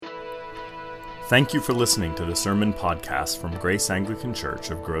Thank you for listening to the Sermon Podcast from Grace Anglican Church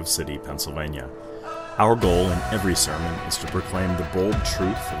of Grove City, Pennsylvania. Our goal in every sermon is to proclaim the bold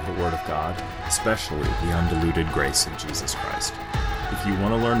truth of the Word of God, especially the undiluted grace of Jesus Christ. If you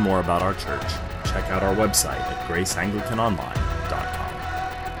want to learn more about our church, check out our website at graceanglicanonline.com.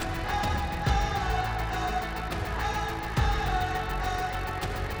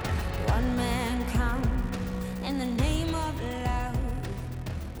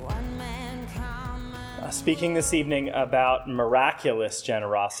 Speaking this evening about miraculous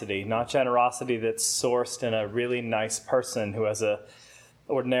generosity, not generosity that's sourced in a really nice person who has a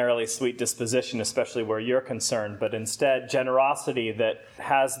ordinarily sweet disposition, especially where you're concerned, but instead generosity that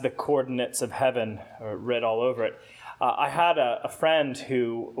has the coordinates of heaven writ all over it. I had a friend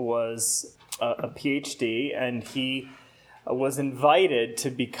who was a PhD, and he was invited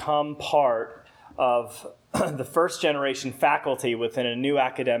to become part of the first generation faculty within a new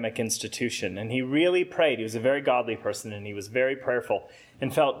academic institution. And he really prayed. He was a very godly person, and he was very prayerful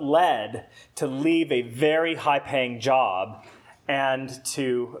and felt led to leave a very high-paying job and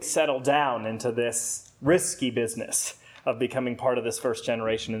to settle down into this risky business of becoming part of this first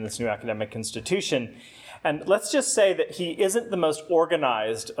generation in this new academic institution. And let's just say that he isn't the most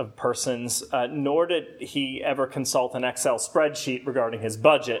organized of persons, nor did he ever consult an Excel spreadsheet regarding his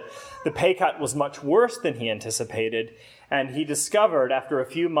budget. The pay cut was much worse than he anticipated, and he discovered after a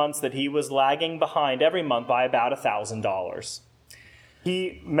few months that he was lagging behind every month by about $1,000.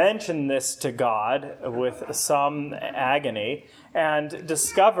 He mentioned this to God with some agony and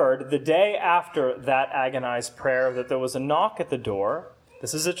discovered the day after that agonized prayer that there was a knock at the door.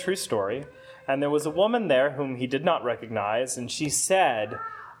 This is a true story. And there was a woman there whom he did not recognize, and she said,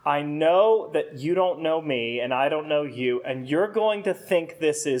 "I know that you don't know me and I don't know you, and you're going to think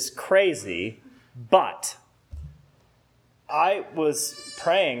this is crazy, but I was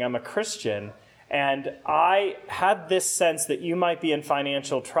praying, I'm a Christian, and I had this sense that you might be in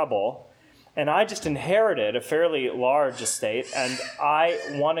financial trouble, and I just inherited a fairly large estate, and I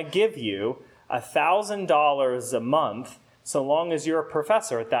want to give you $1,000 a month so long as you're a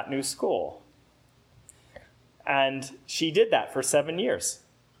professor at that new school." And she did that for 7 years.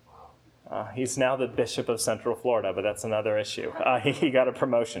 He's now the Bishop of Central Florida, but that's another issue. He got a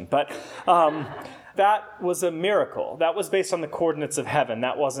promotion. But that was a miracle. That was based on the coordinates of heaven.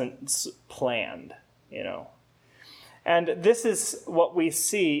 That wasn't planned, And this is what we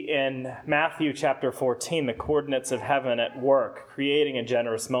see in Matthew chapter 14, the coordinates of heaven at work, creating a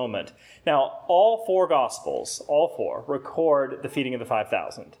generous moment. Now, all four Gospels, record the feeding of the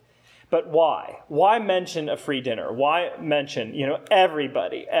 5,000. But why? Why mention a free dinner? Why mention,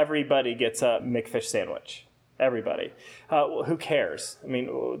 everybody gets a McFish sandwich. Everybody. Who cares? I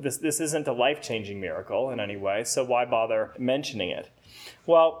mean, this isn't a life-changing miracle in any way, so why bother mentioning it?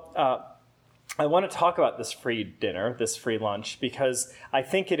 Well, I want to talk about this free dinner, this free lunch, because I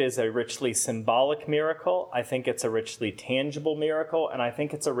think it is a richly symbolic miracle, I think it's a richly tangible miracle, and I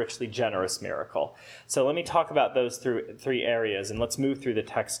think it's a richly generous miracle. So let me talk about those through three areas, and let's move through the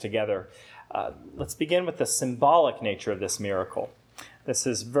text together. Let's begin with the symbolic nature of this miracle. This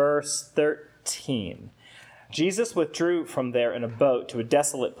is verse 13. Jesus withdrew from there in a boat to a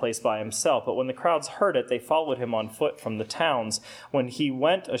desolate place by himself, but when the crowds heard it, they followed him on foot from the towns. When he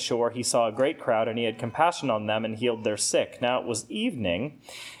went ashore, he saw a great crowd, and he had compassion on them and healed their sick. Now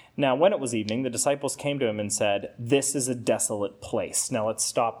when it was evening, the disciples came to him and said, "This is a desolate place." Now let's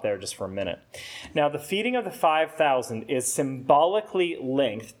stop there just for a minute. Now the feeding of the 5,000 is symbolically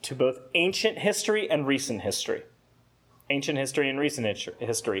linked to both ancient history and recent history. Ancient history and recent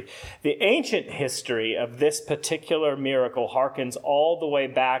history. The ancient history of this particular miracle harkens all the way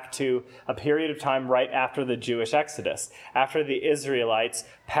back to a period of time right after the Jewish Exodus, after the Israelites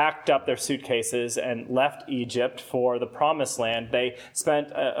packed up their suitcases and left Egypt for the Promised Land. They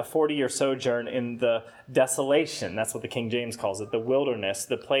spent a 40-year sojourn in the desolation. That's what the King James calls it, the wilderness,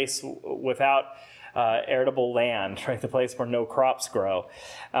 the place without arable land, right? The place where no crops grow.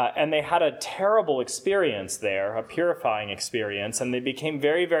 And they had a terrible experience there, a purifying experience, and they became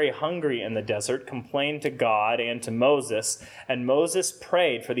very, very hungry in the desert, complained to God and to Moses, and Moses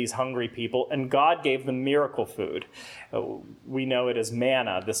prayed for these hungry people, and God gave them miracle food. We know it as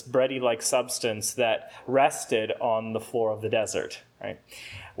manna, this bready-like substance that rested on the floor of the desert, right?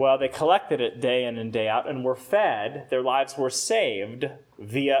 Well, they collected it day in and day out and were fed. Their lives were saved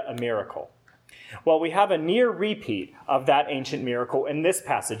via a miracle. Well, we have a near repeat of that ancient miracle in this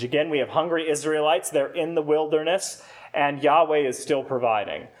passage. Again, we have hungry Israelites. They're in the wilderness, and Yahweh is still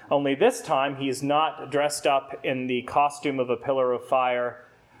providing. Only this time, he's not dressed up in the costume of a pillar of fire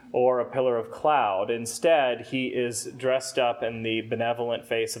or a pillar of cloud. Instead, he is dressed up in the benevolent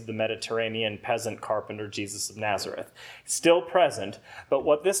face of the Mediterranean peasant carpenter Jesus of Nazareth. Still present, but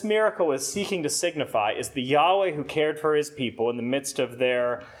what this miracle is seeking to signify is the Yahweh who cared for his people in the midst of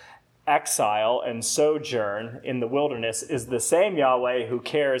their exile and sojourn in the wilderness is the same Yahweh who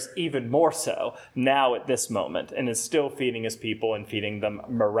cares even more so now at this moment and is still feeding his people and feeding them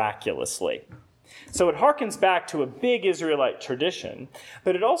miraculously. So it harkens back to a big Israelite tradition,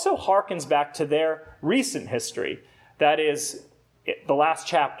 but it also harkens back to their recent history. That is, the last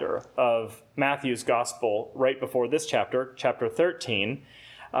chapter of Matthew's Gospel, right before this chapter, chapter 13,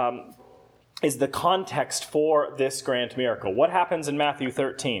 is the context for this grand miracle. What happens in Matthew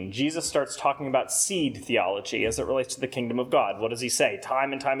 13? Jesus starts talking about seed theology as it relates to the kingdom of God. What does he say?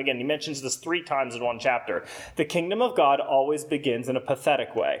 Time and time again. He mentions this 3 times in one chapter. The kingdom of God always begins in a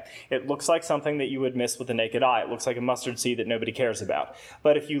pathetic way. It looks like something that you would miss with the naked eye. It looks like a mustard seed that nobody cares about.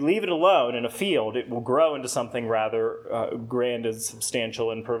 But if you leave it alone in a field, it will grow into something rather grand and substantial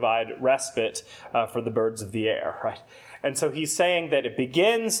and provide respite for the birds of the air, right? And so he's saying that it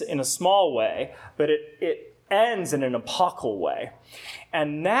begins in a small way, but it ends in an epochal way.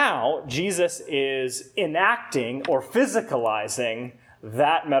 And now Jesus is enacting or physicalizing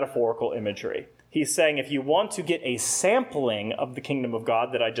that metaphorical imagery. He's saying if you want to get a sampling of the kingdom of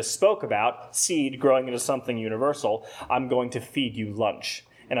God that I just spoke about, seed growing into something universal, I'm going to feed you lunch.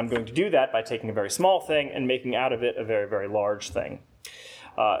 And I'm going to do that by taking a very small thing and making out of it a very, very large thing.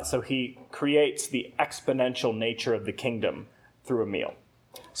 So he creates the exponential nature of the kingdom through a meal.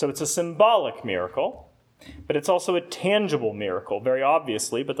 So it's a symbolic miracle, but it's also a tangible miracle, very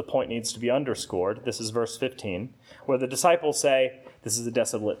obviously, but the point needs to be underscored. This is verse 15, where the disciples say, "This is a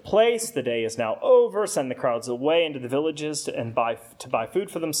desolate place. The day is now over. Send the crowds away into the villages to buy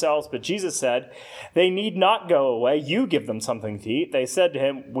food for themselves." But Jesus said, "They need not go away. You give them something to eat." They said to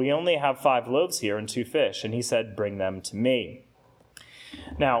him, "We only have 5 loaves here and 2 fish." And he said, "Bring them to me."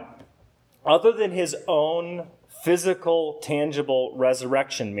 Now, other than his own physical, tangible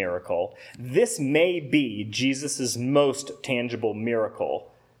resurrection miracle, this may be Jesus' most tangible miracle,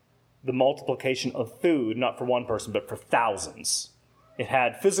 the multiplication of food, not for one person, but for thousands. It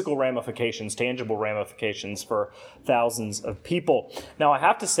had physical ramifications, tangible ramifications for thousands of people. Now, I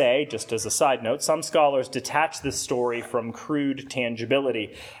have to say, just as a side note, some scholars detach this story from crude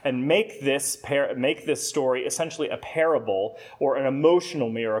tangibility and make this story essentially a parable or an emotional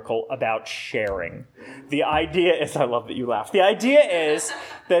miracle about sharing. The idea is, I love that you laugh, the idea is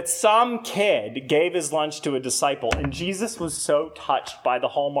that some kid gave his lunch to a disciple, and Jesus was so touched by the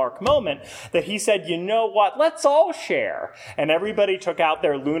hallmark moment that he said, "You know what, let's all share." And everybody took out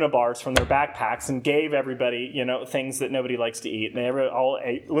their Luna bars from their backpacks and gave everybody, things that nobody likes to eat. And they all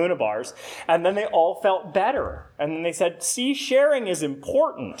ate Luna bars. And then they all felt better. And then they said, "See, sharing is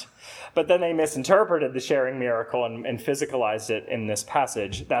important." But then they misinterpreted the sharing miracle and physicalized it in this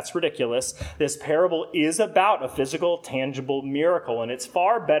passage. That's ridiculous. This parable is about a physical, tangible miracle. And it's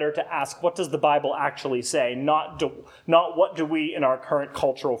far better to ask, what does the Bible actually say? Not what do we in our current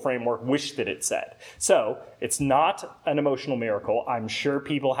cultural framework wish that it said. So it's not an emotional miracle. I'm sure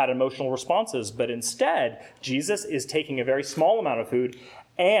people had emotional responses, but instead, Jesus is taking a very small amount of food,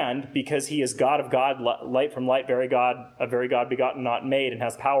 and because he is God of God, light from light, very God, a very God begotten, not made, and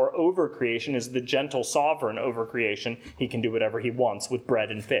has power over creation, is the gentle sovereign over creation, he can do whatever he wants with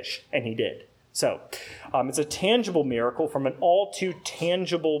bread and fish, and he did. So it's a tangible miracle from an all too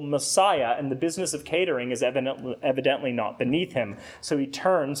tangible Messiah, and the business of catering is evidently not beneath him. So he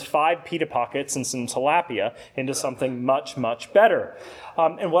turns 5 pita pockets and some tilapia into something much, much better.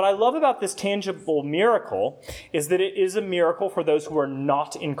 And what I love about this tangible miracle is that it is a miracle for those who are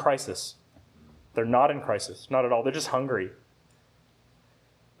not in crisis. They're not in crisis, not at all. They're just hungry.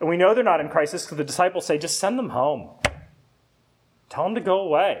 And we know they're not in crisis because the disciples say, just send them home. Tell them to go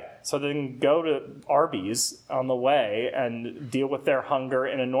away so they can go to Arby's on the way and deal with their hunger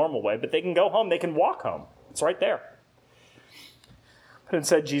in a normal way. But they can go home. They can walk home. It's right there. But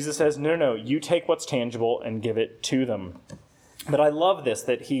instead, Jesus says, no, you take what's tangible and give it to them. But I love this,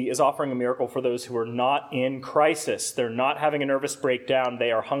 that he is offering a miracle for those who are not in crisis. They're not having a nervous breakdown.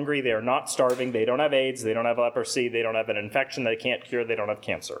 They are hungry. They are not starving. They don't have AIDS. They don't have leprosy. They don't have an infection they can't cure. They don't have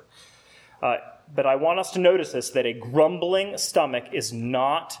cancer. But I want us to notice this, that a grumbling stomach is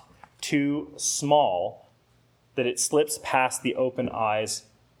not too small that it slips past the open eyes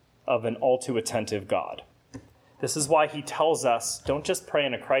of an all too attentive God. This is why he tells us, don't just pray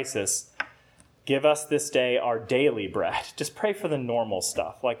in a crisis. Give us this day our daily bread. Just pray for the normal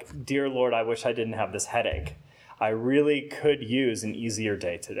stuff. Like, dear Lord, I wish I didn't have this headache. I really could use an easier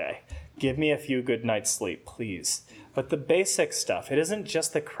day today. Give me a few good nights' sleep, please. But the basic stuff, it isn't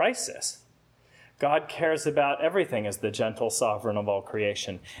just the crisis. God cares about everything as the gentle sovereign of all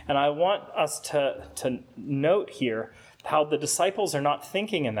creation. And I want us to note here how the disciples are not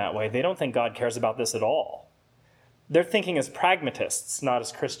thinking in that way. They don't think God cares about this at all. They're thinking as pragmatists, not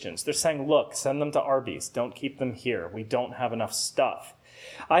as Christians. They're saying, look, send them to Arby's. Don't keep them here. We don't have enough stuff.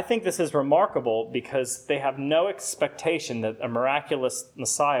 I think this is remarkable because they have no expectation that a miraculous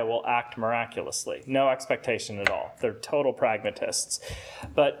Messiah will act miraculously. No expectation at all. They're total pragmatists.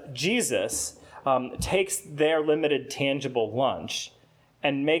 But Jesus takes their limited tangible lunch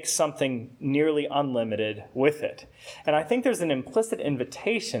and makes something nearly unlimited with it. And I think there's an implicit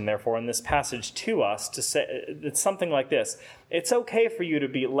invitation, therefore, in this passage to us to say it's something like this. It's okay for you to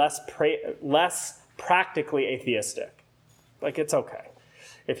be less practically atheistic. Like, it's okay.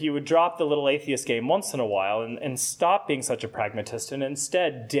 If you would drop the little atheist game once in a while and stop being such a pragmatist and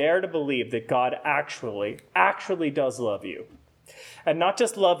instead dare to believe that God actually does love you. And not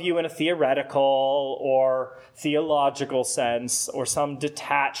just love you in a theoretical or theological sense or some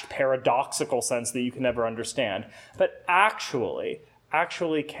detached paradoxical sense that you can never understand, but actually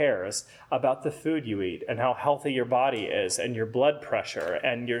cares about the food you eat and how healthy your body is and your blood pressure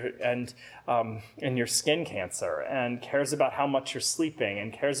and your skin cancer, and cares about how much you're sleeping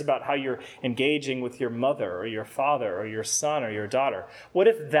and cares about how you're engaging with your mother or your father or your son or your daughter. What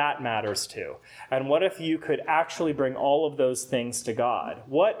if that matters too? And what if you could actually bring all of those things to God?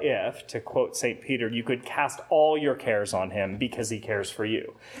 What if, to quote St. Peter, you could cast all your cares on him because he cares for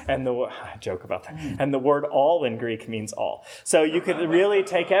you? And I joke about that. And the word all in Greek means all. So you could really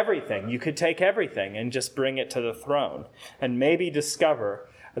take everything. You could take everything and just bring it to the throne and maybe discover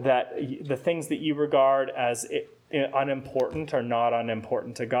that the things that you regard as unimportant are not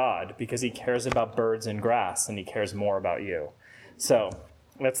unimportant to God because he cares about birds and grass and he cares more about you. So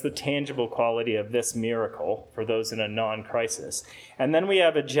that's the tangible quality of this miracle for those in a non-crisis. And then we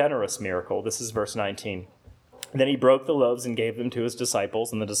have a generous miracle. This is verse 19. Then he broke the loaves and gave them to his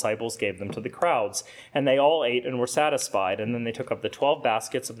disciples, and the disciples gave them to the crowds. And they all ate and were satisfied. And then they took up the 12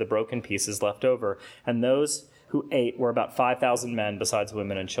 baskets of the broken pieces left over. And those who ate were about 5,000 men, besides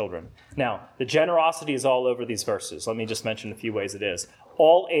women and children. Now, the generosity is all over these verses. Let me just mention a few ways it is.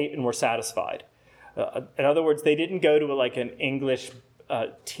 All ate and were satisfied. In other words, they didn't go to like an English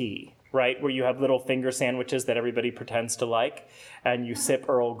tea, right, where you have little finger sandwiches that everybody pretends to like, and you sip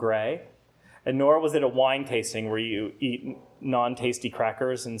Earl Grey. And nor was it a wine tasting where you eat non-tasty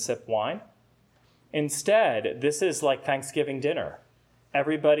crackers and sip wine. Instead, this is like Thanksgiving dinner.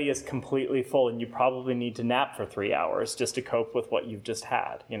 Everybody is completely full, and you probably need to nap for 3 hours just to cope with what you've just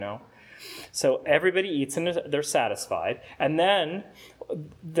had, you know? So everybody eats and they're satisfied. And then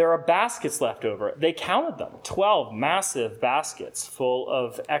there are baskets left over. They counted them, 12 massive baskets full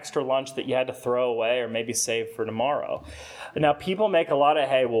of extra lunch that you had to throw away or maybe save for tomorrow. Now, people make a lot of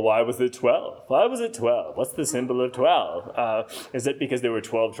hay. Well, why was it 12? Why was it 12? What's the symbol of 12? Is it because there were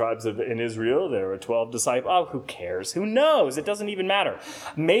 12 tribes in Israel? There were 12 disciples? Oh, who cares? Who knows? It doesn't even matter.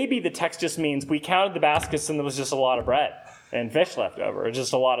 Maybe the text just means we counted the baskets and there was just a lot of bread and fish left over,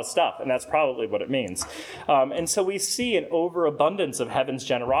 just a lot of stuff, and that's probably what it means. And so we see an overabundance of heaven's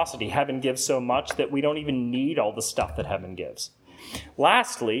generosity. Heaven gives so much that we don't even need all the stuff that heaven gives.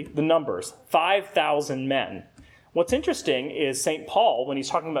 Lastly, the numbers, 5,000 men. What's interesting is St. Paul, when he's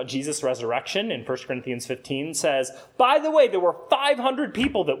talking about Jesus' resurrection in 1 Corinthians 15, says, by the way, there were 500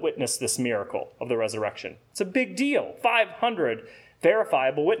 people that witnessed this miracle of the resurrection. It's a big deal, 500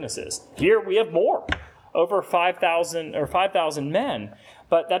 verifiable witnesses. Here we have more. Over 5,000 men,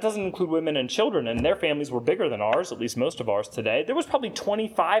 but that doesn't include women and children, and their families were bigger than ours, at least most of ours today. There was probably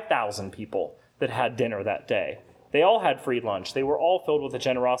 25,000 people that had dinner that day. They all had free lunch. They were all filled with the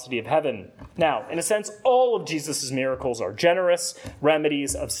generosity of heaven. Now, in a sense, all of Jesus' miracles are generous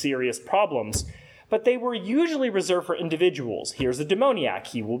remedies of serious problems, but they were usually reserved for individuals. Here's a demoniac,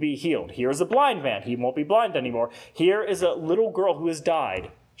 he will be healed. Here's a blind man, he won't be blind anymore. Here is a little girl who has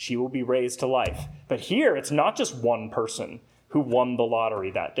died. She will be raised to life. But here, it's not just one person who won the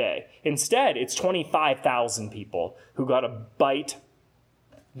lottery that day. Instead, it's 25,000 people who got to bite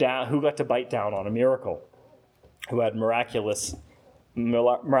down on a miracle, who had miraculously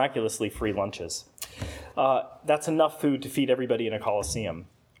free lunches. That's enough food to feed everybody in a coliseum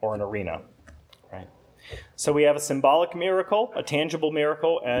or an arena, right? So we have a symbolic miracle, a tangible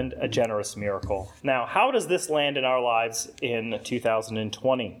miracle, and a generous miracle. Now, how does this land in our lives in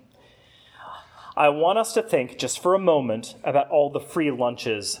 2020? I want us to think just for a moment about all the free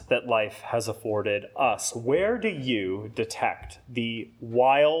lunches that life has afforded us. Where do you detect the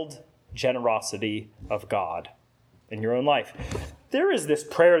wild generosity of God in your own life? there is this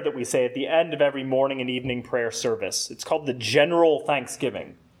prayer that we say at the end of every morning and evening prayer service. It's called the General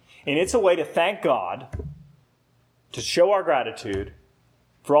Thanksgiving. And it's a way to thank God, to show our gratitude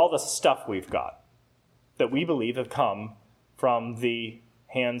for all the stuff we've got that we believe have come from the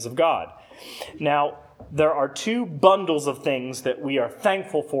hands of God. Now, there are two bundles of things that we are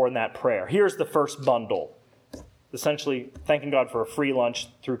thankful for in that prayer. Here's the first bundle, essentially thanking God for a free lunch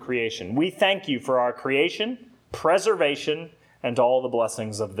through creation. We thank you for our creation, preservation, and all the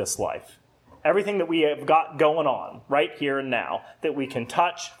blessings of this life. Everything that we have got going on right here and now that we can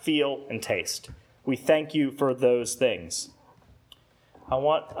touch, feel, and taste. We thank you for those things. I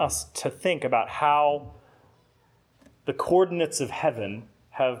want us to think about how the coordinates of heaven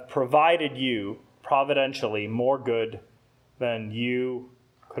have provided you providentially more good than you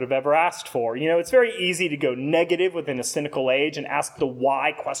could have ever asked for. You know, it's very easy to go negative within a cynical age and ask the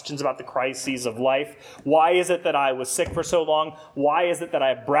why questions about the crises of life. Why is it that I was sick for so long? Why is it that I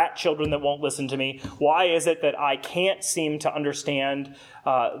have brat children that won't listen to me? Why is it that I can't seem to understand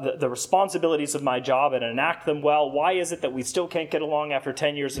the responsibilities of my job and enact them well? Why is it that we still can't get along after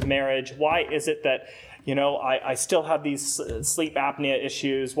 10 years of marriage? Why is it that I still have these sleep apnea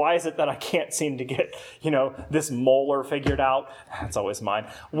issues? Why is it that I can't seem to get, this molar figured out? That's always mine.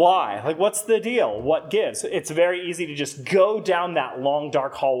 Why? Like, what's the deal? What gives? It's very easy to just go down that long,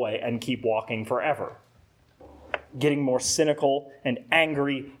 dark hallway and keep walking forever, getting more cynical and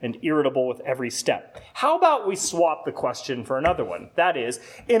angry and irritable with every step. How about we swap the question for another one? That is,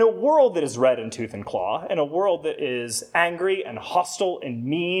 in a world that is red in tooth and claw, in a world that is angry and hostile and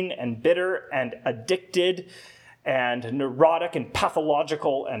mean and bitter and addicted and neurotic and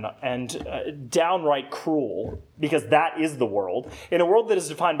pathological and downright cruel, because that is the world, in a world that is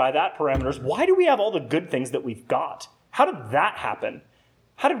defined by that parameters, why do we have all the good things that we've got? How did that happen?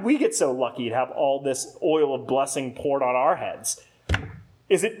 How did we get so lucky to have all this oil of blessing poured on our heads?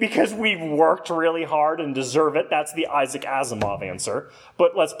 Is it because we've worked really hard and deserve it? That's the Isaac Asimov answer.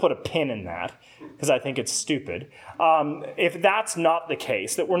 But let's put a pin in that, because I think it's stupid. If that's not the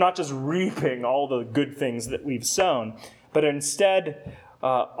case, that we're not just reaping all the good things that we've sown, but instead,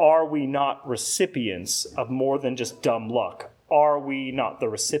 are we not recipients of more than just dumb luck? Are we not the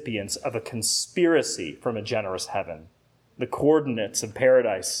recipients of a conspiracy from a generous heaven? The coordinates of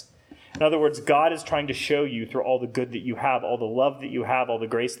paradise. In other words, God is trying to show you through all the good that you have, all the love that you have, all the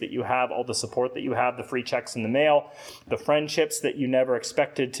grace that you have, all the support that you have, the free checks in the mail, the friendships that you never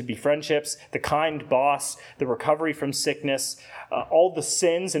expected to be friendships, the kind boss, the recovery from sickness, all the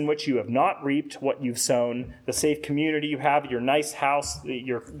sins in which you have not reaped what you've sown, the safe community you have, your nice house,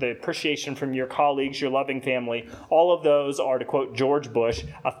 the appreciation from your colleagues, your loving family. All of those are, to quote George Bush,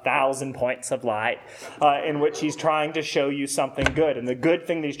 1,000 points of light, in which he's trying to show you something good. And the good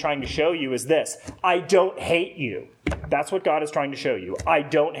thing that he's trying to show you is this: I don't hate you. That's what God is trying to show you. I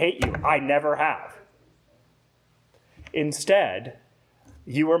don't hate you. I never have. Instead,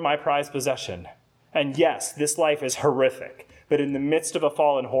 you are my prized possession. And yes, this life is horrific, but in the midst of a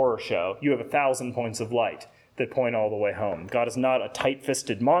fallen horror show, you have 1,000 points of light that point all the way home. God is not a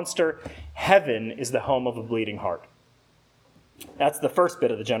tight-fisted monster. Heaven is the home of a bleeding heart. That's the first bit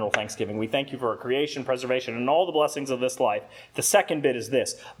of the general thanksgiving. We thank you for our creation, preservation, and all the blessings of this life. The second bit is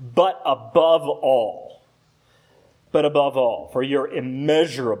this: but above all, for your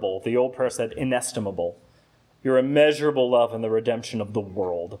immeasurable, the old prayer said inestimable, your immeasurable love and the redemption of the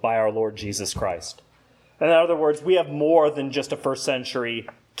world by our Lord Jesus Christ. In other words, we have more than just a first century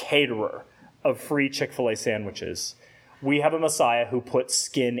caterer of free Chick-fil-A sandwiches. We have a Messiah who put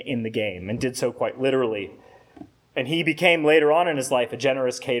skin in the game and did so quite literally. And he became later on in his life a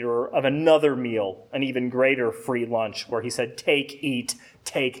generous caterer of another meal, an even greater free lunch, where he said, take, eat,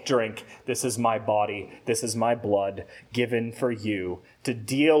 take, drink. This is my body. This is my blood given for you to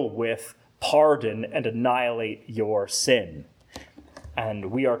deal with, pardon, and annihilate your sin.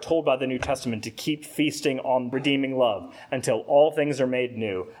 And we are told by the New Testament to keep feasting on redeeming love until all things are made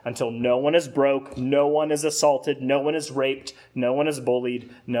new, until no one is broke, no one is assaulted, no one is raped, no one is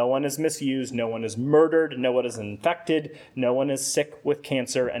bullied, no one is misused, no one is murdered, no one is infected, no one is sick with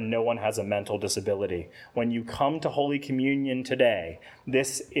cancer, and no one has a mental disability. When you come to Holy Communion today,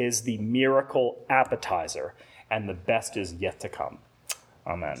 this is the miracle appetizer, and the best is yet to come.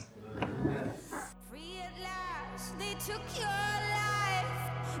 Amen. Free at last, they took